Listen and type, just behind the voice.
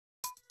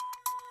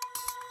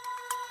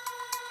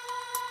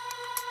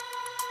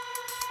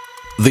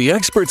The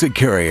experts at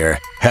Carrier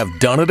have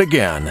done it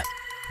again.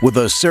 With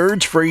a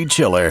surge-free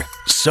chiller,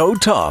 so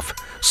tough,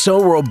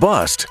 so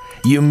robust,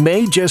 you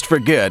may just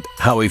forget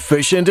how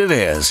efficient it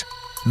is.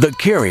 The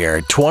Carrier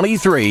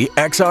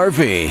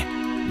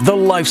 23XRV, the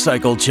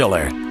Lifecycle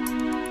Chiller.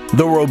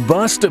 The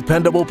robust,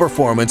 dependable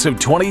performance of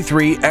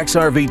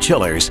 23XRV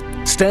chillers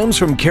stems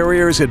from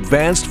Carrier's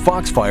advanced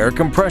Foxfire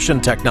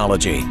compression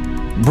technology.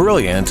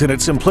 Brilliant in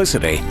its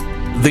simplicity,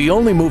 the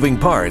only moving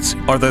parts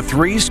are the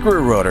 3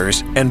 screw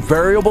rotors and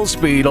variable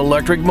speed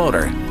electric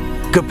motor.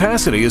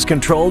 Capacity is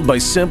controlled by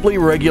simply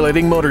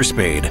regulating motor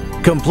speed,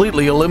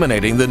 completely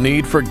eliminating the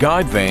need for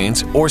guide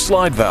vanes or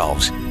slide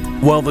valves,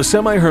 while the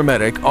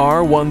semi-hermetic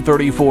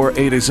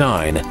R134A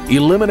design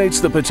eliminates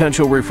the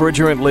potential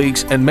refrigerant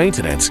leaks and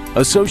maintenance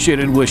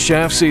associated with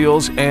shaft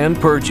seals and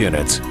purge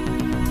units.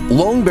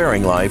 Long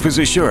bearing life is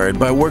assured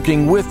by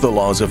working with the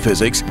laws of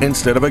physics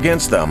instead of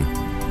against them.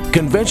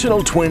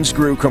 Conventional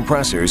twin-screw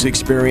compressors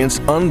experience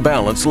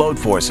unbalanced load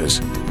forces,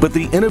 but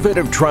the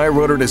innovative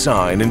tri-rotor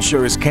design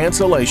ensures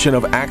cancellation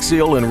of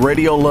axial and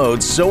radial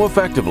loads so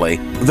effectively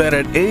that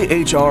at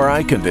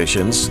AHRI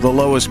conditions, the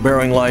lowest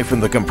bearing life in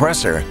the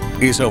compressor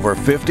is over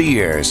 50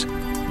 years.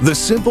 The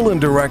simple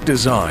and direct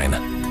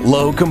design,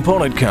 low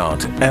component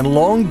count, and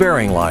long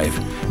bearing life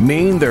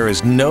mean there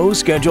is no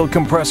scheduled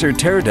compressor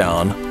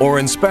teardown or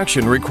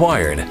inspection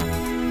required.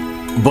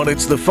 But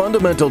it's the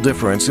fundamental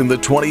difference in the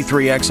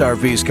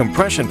 23XRV's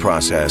compression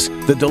process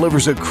that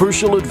delivers a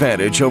crucial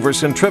advantage over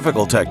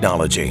centrifugal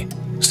technology.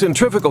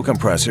 Centrifugal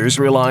compressors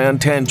rely on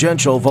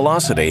tangential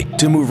velocity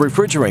to move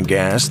refrigerant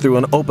gas through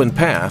an open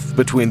path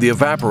between the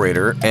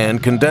evaporator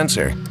and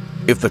condenser.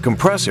 If the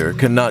compressor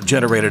cannot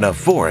generate enough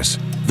force,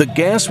 the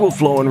gas will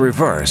flow in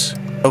reverse,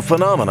 a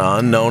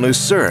phenomenon known as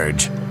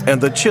surge, and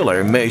the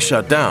chiller may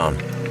shut down.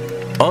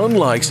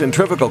 Unlike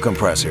centrifugal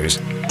compressors,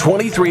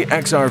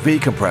 23XRV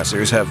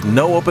compressors have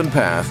no open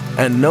path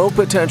and no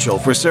potential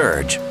for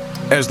surge.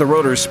 As the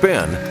rotors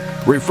spin,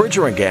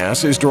 refrigerant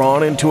gas is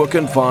drawn into a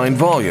confined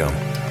volume,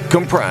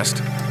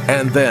 compressed,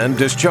 and then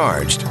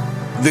discharged.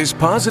 This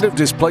positive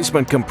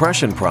displacement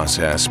compression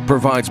process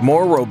provides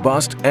more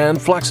robust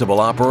and flexible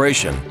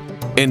operation.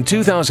 In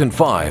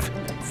 2005,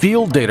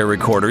 field data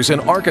recorders in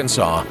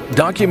Arkansas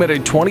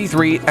documented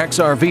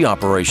 23XRV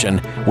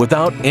operation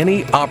without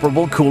any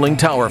operable cooling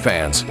tower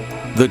fans.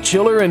 The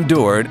chiller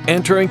endured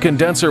entering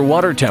condenser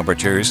water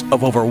temperatures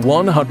of over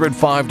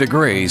 105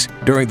 degrees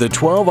during the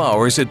 12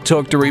 hours it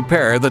took to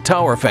repair the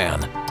tower fan.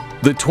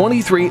 The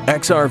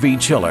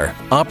 23XRV chiller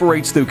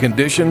operates through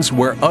conditions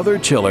where other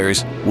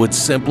chillers would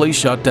simply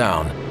shut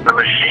down. The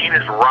machine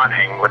is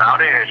running without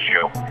an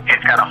issue.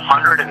 It's got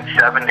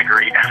 107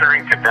 degree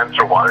entering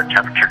condenser water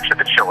temperature to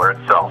the chiller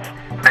itself.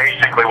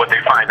 Basically what they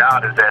find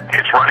out is that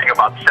it's running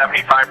about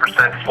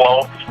 75%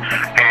 flow,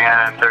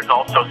 and there's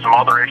also some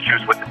other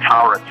issues with the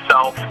tower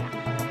itself.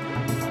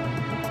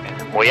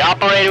 We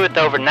operated with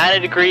over 90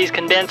 degrees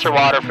condenser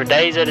water for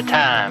days at a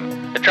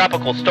time. A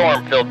tropical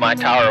storm filled my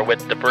tower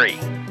with debris.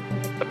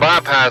 The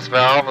bypass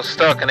valve was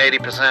stuck in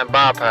 80%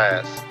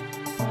 bypass.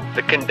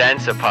 The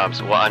condenser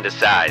pumps were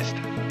undersized.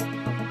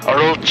 Our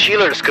old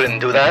chillers couldn't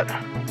do that.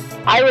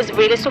 I was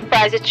really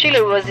surprised the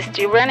chiller was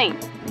still running.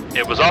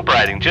 It was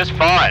operating just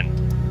fine.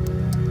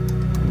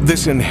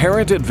 This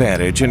inherent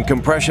advantage in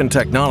compression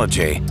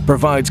technology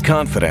provides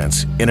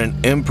confidence in an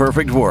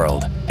imperfect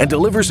world and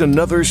delivers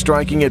another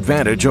striking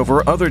advantage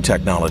over other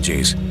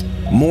technologies: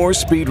 more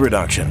speed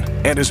reduction.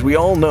 And as we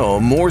all know,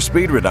 more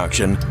speed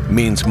reduction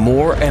means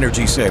more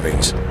energy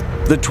savings.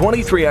 The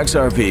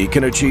 23XRV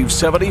can achieve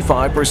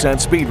 75%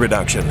 speed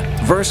reduction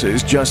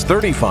versus just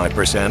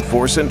 35%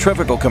 for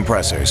centrifugal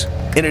compressors.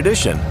 In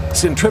addition,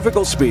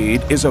 centrifugal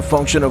speed is a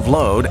function of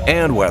load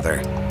and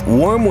weather.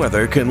 Warm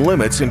weather can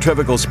limit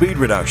centrifugal speed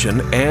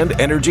reduction and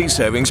energy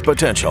savings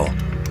potential.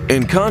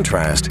 In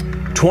contrast,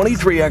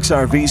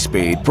 23XRV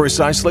speed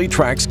precisely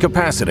tracks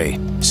capacity,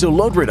 so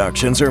load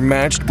reductions are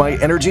matched by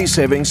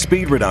energy-saving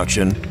speed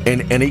reduction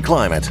in any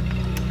climate.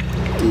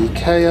 The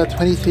Carrier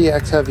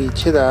 23XRV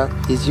chiller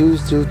is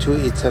used due to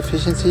its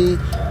efficiency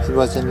and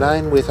was in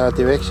line with our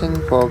direction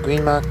for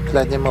Green Mark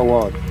Platinum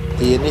Award.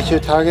 The initial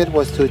target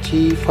was to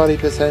achieve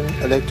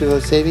 40%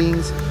 electrical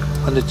savings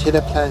on the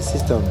chiller plant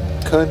system.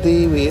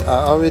 Currently, we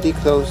are already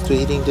close to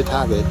hitting the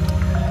target.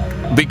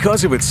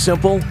 Because of its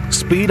simple,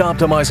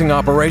 speed-optimizing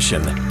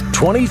operation,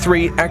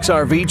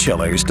 23XRV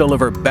chillers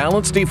deliver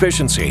balanced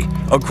efficiency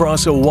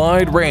across a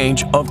wide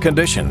range of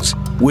conditions,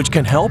 which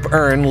can help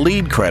earn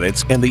LEED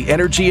credits in the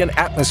Energy and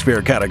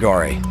Atmosphere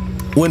category.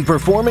 When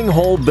performing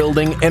whole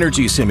building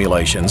energy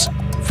simulations,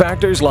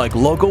 factors like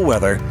local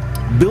weather,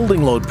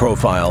 building load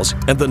profiles,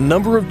 and the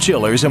number of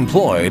chillers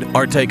employed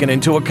are taken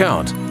into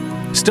account.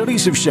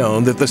 Studies have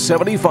shown that the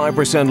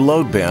 75%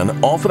 load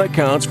bin often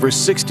accounts for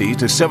 60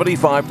 to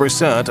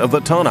 75% of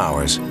the ton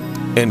hours.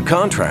 In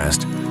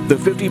contrast, the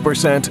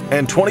 50%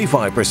 and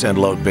 25%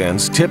 load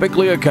bins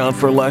typically account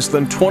for less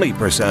than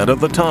 20% of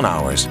the ton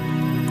hours.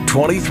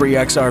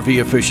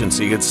 23XRV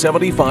efficiency at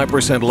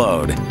 75%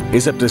 load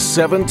is up to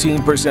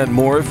 17%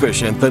 more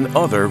efficient than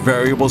other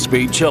variable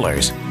speed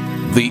chillers.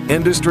 The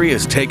industry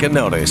has taken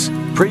notice,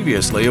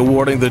 previously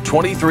awarding the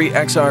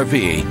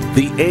 23XRV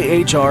the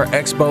AHR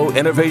Expo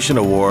Innovation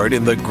Award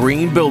in the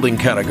Green Building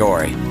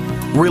category.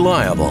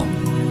 Reliable,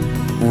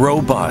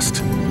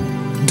 robust,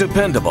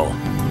 dependable,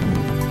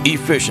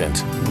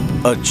 efficient.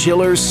 A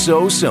chiller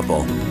so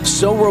simple,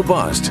 so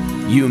robust,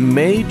 you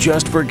may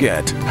just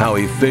forget how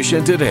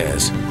efficient it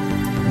is.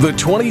 The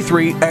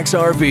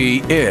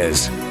 23XRV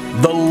is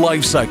the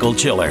life cycle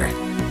chiller.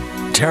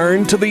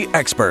 Turn to the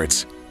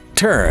experts.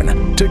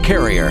 Turn to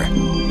Carrier.